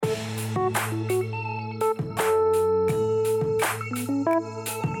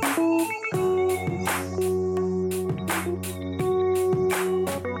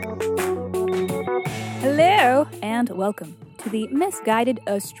and welcome to the Misguided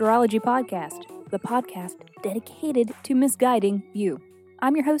Astrology Podcast, the podcast dedicated to misguiding you.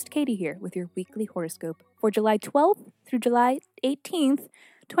 I'm your host, Katie, here with your weekly horoscope for July 12th through July 18th,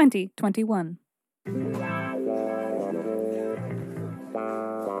 2021.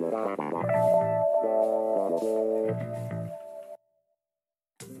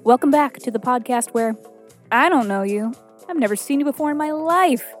 Welcome back to the podcast where I don't know you. I've never seen you before in my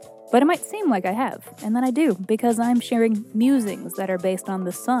life. But it might seem like I have, and then I do, because I'm sharing musings that are based on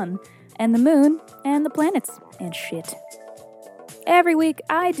the sun, and the moon, and the planets, and shit. Every week,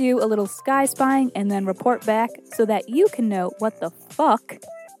 I do a little sky spying and then report back so that you can know what the fuck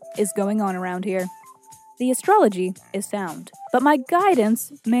is going on around here. The astrology is sound, but my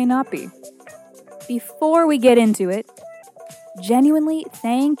guidance may not be. Before we get into it, genuinely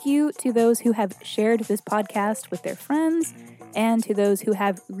thank you to those who have shared this podcast with their friends, and to those who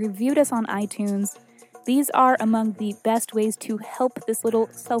have reviewed us on iTunes. These are among the best ways to help this little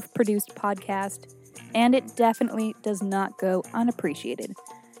self-produced podcast, and it definitely does not go unappreciated.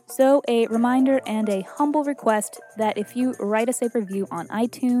 So a reminder and a humble request that if you write us a review on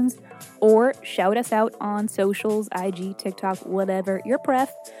iTunes or shout us out on socials, IG, TikTok, whatever your pref,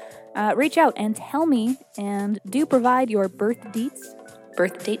 reach out and tell me, and do provide your birth dates,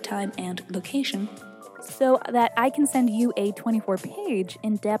 birth date, time, and location, so that I can send you a 24-page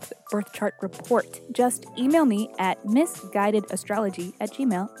in-depth birth chart report. Just email me at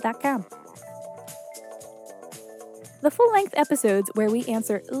misguidedastrology@gmail.com. The full-length episodes where we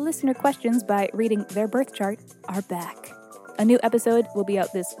answer listener questions by reading their birth chart are back. A new episode will be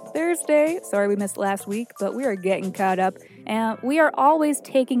out this Thursday. Sorry we missed last week, but we are getting caught up. And we are always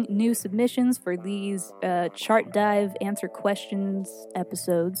taking new submissions for these chart dive answer questions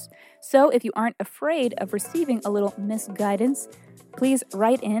episodes. So if you aren't afraid of receiving a little misguidance, please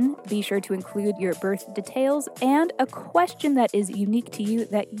write in. Be sure to include your birth details and a question that is unique to you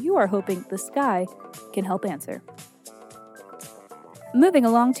that you are hoping the sky can help answer. Moving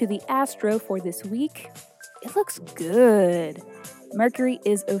along to the astro for this week. It looks good. Mercury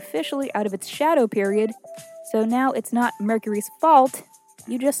is officially out of its shadow period, so now it's not Mercury's fault.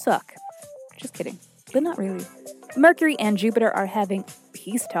 You just suck. Just kidding, but not really. Mercury and Jupiter are having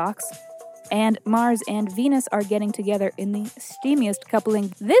peace talks, and Mars and Venus are getting together in the steamiest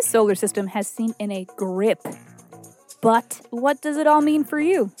coupling this solar system has seen in a grip. But what does it all mean for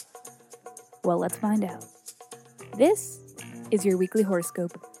you? Well, let's find out. This is your weekly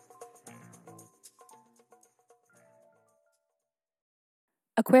horoscope.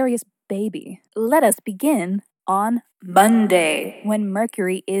 Aquarius baby, let us begin on Monday, when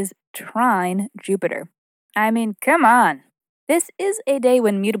Mercury is trine Jupiter. I mean, come on. This is a day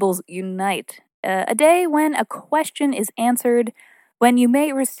when mutables unite. A day when a question is answered, when you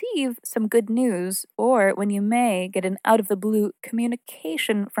may receive some good news, or when you may get an out-of-the-blue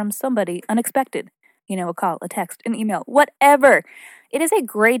communication from somebody unexpected. You know, a call, a text, an email, whatever. It is a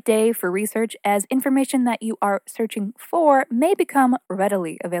great day for research, as information that you are searching for may become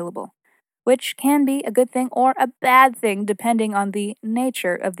readily available, which can be a good thing or a bad thing depending on the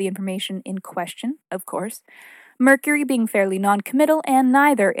nature of the information in question, of course. Mercury, being fairly non-committal and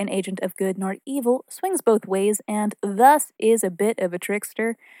neither an agent of good nor evil, swings both ways and thus is a bit of a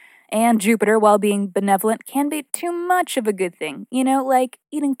trickster. And Jupiter, while being benevolent, can be too much of a good thing. You know, like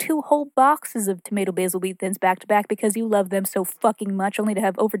eating 2 whole boxes of tomato basil wheat thins back to back because you love them so fucking much, only to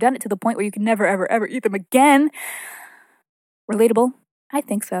have overdone it to the point where you can never, ever, ever eat them again. Relatable? I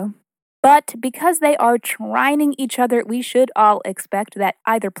think so. But because they are trining each other, we should all expect that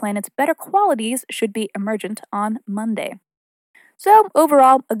either planet's better qualities should be emergent on Monday. So,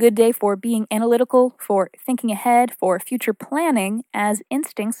 overall, a good day for being analytical, for thinking ahead, for future planning, as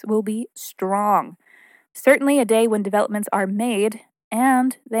instincts will be strong. Certainly a day when developments are made,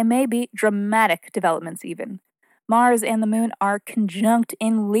 and they may be dramatic developments even. Mars and the Moon are conjunct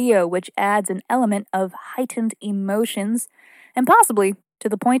in Leo, which adds an element of heightened emotions, and possibly to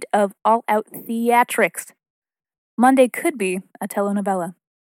the point of all-out theatrics. Monday could be a telenovela.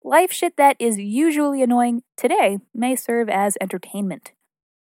 Life shit that is usually annoying today may serve as entertainment.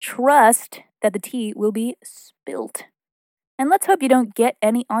 Trust that the tea will be spilt. And let's hope you don't get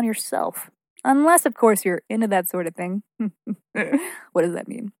any on yourself. Unless, of course, you're into that sort of thing. What does that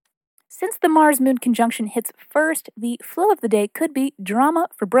mean? Since the Mars-Moon conjunction hits first, the flow of the day could be drama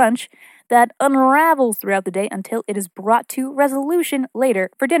for brunch that unravels throughout the day until it is brought to resolution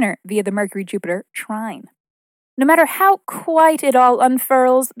later for dinner via the Mercury-Jupiter trine. No matter how quite it all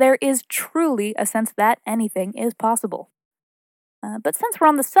unfurls, there is truly a sense that anything is possible. But since we're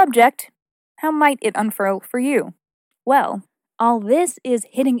on the subject, how might it unfurl for you? Well, all this is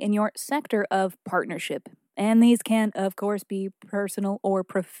hitting in your sector of partnership, and these can, of course, be personal or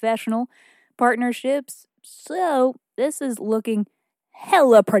professional partnerships. So this is looking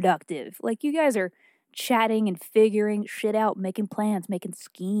hella productive. Like, you guys are chatting and figuring shit out, making plans, making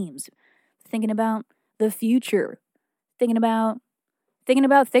schemes, thinking about the future, thinking about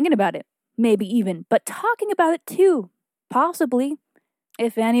it, maybe even, but talking about it too, possibly.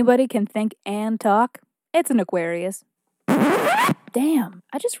 If anybody can think and talk, it's an Aquarius. Damn,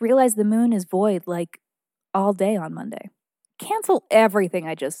 I just realized the moon is void, like, all day on Monday. Cancel everything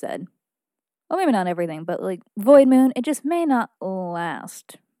I just said. Well, maybe not everything, but like, void moon, it just may not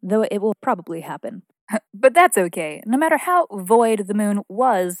last, though it will probably happen. But that's okay. No matter how void the moon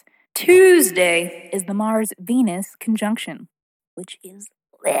was, Tuesday is the Mars-Venus conjunction, which is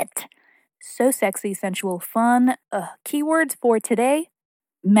lit. So sexy, sensual, fun. Keywords for today: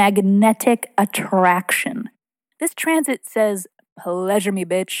 magnetic attraction. This transit says, pleasure me,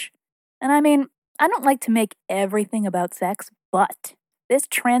 bitch. And I mean, I don't like to make everything about sex, but this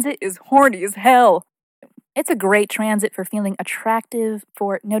transit is horny as hell. It's a great transit for feeling attractive,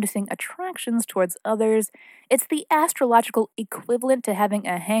 for noticing attractions towards others. It's the astrological equivalent to having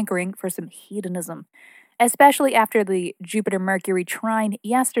a hankering for some hedonism. Especially after the Jupiter-Mercury trine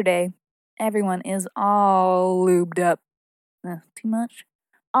yesterday, everyone is all lubed up. Too much?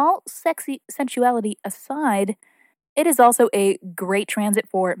 All sexy sensuality aside, it is also a great transit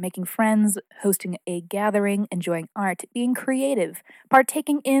for making friends, hosting a gathering, enjoying art, being creative,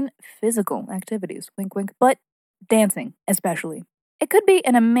 partaking in physical activities, wink wink, but dancing especially. It could be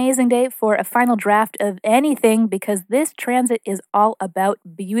an amazing day for a final draft of anything because this transit is all about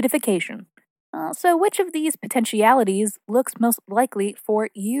beautification. So which of these potentialities looks most likely for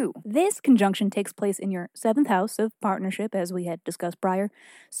you? This conjunction takes place in your 7th house of partnership, as we had discussed prior.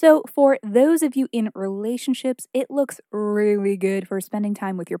 So for those of you in relationships, it looks really good for spending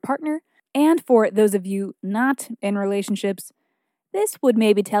time with your partner. And for those of you not in relationships, this would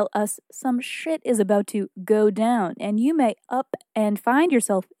maybe tell us some shit is about to go down, and you may up and find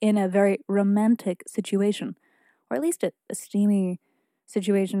yourself in a very romantic situation, or at least a steamy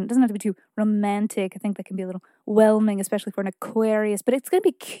situation. It doesn't have to be too romantic. I think that can be a little whelming, especially for an Aquarius, but it's going to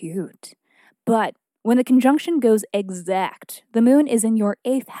be cute. But when the conjunction goes exact, the moon is in your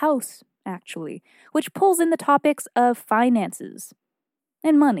 8th house, actually, which pulls in the topics of finances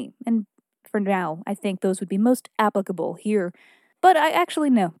and money. And for now, I think those would be most applicable here. But I actually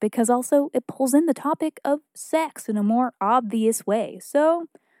know, because also it pulls in the topic of sex in a more obvious way. So,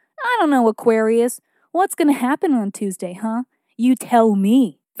 I don't know, Aquarius. What's going to happen on Tuesday, huh? You tell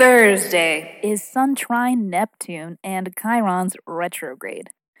me. Thursday is Sun trine Neptune and Chiron's retrograde.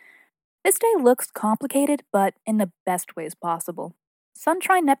 This day looks complicated, but in the best ways possible. Sun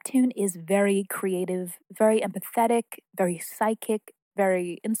trine Neptune is very creative, very empathetic, very psychic,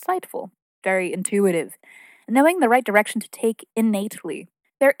 very insightful, very intuitive, knowing the right direction to take innately.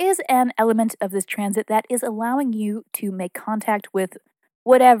 There is an element of this transit that is allowing you to make contact with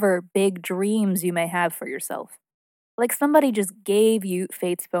whatever big dreams you may have for yourself. Like somebody just gave you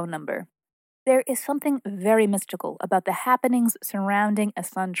fate's phone number. There is something very mystical about the happenings surrounding a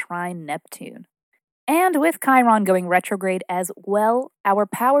Sun trine Neptune. And with Chiron going retrograde as well, our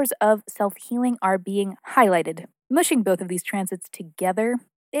powers of self-healing are being highlighted. Mushing both of these transits together,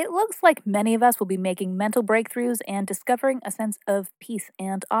 it looks like many of us will be making mental breakthroughs and discovering a sense of peace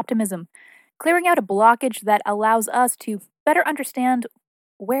and optimism, clearing out a blockage that allows us to better understand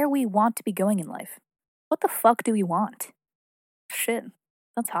where we want to be going in life. What the fuck do we want? Shit,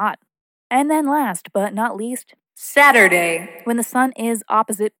 that's hot. And then last but not least, Saturday, when the sun is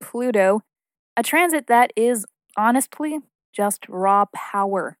opposite Pluto, a transit that is, honestly, just raw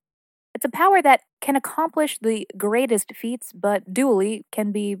power. It's a power that can accomplish the greatest feats, but dually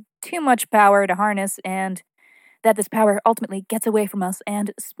can be too much power to harness, and that this power ultimately gets away from us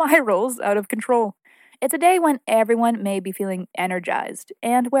and spirals out of control. It's a day when everyone may be feeling energized,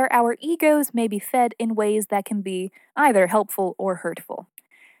 and where our egos may be fed in ways that can be either helpful or hurtful.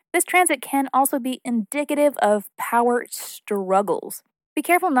 This transit can also be indicative of power struggles. Be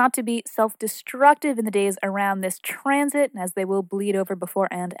careful not to be self-destructive in the days around this transit, as they will bleed over before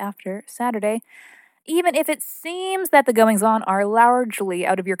and after Saturday. Even if it seems that the goings-on are largely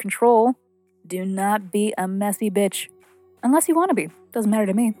out of your control, do not be a messy bitch. Unless you want to be. Doesn't matter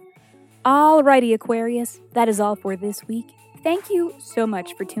to me. Alrighty, Aquarius, that is all for this week. Thank you so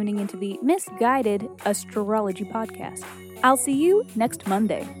much for tuning into the Misguided Astrology Podcast. I'll see you next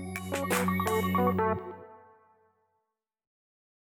Monday.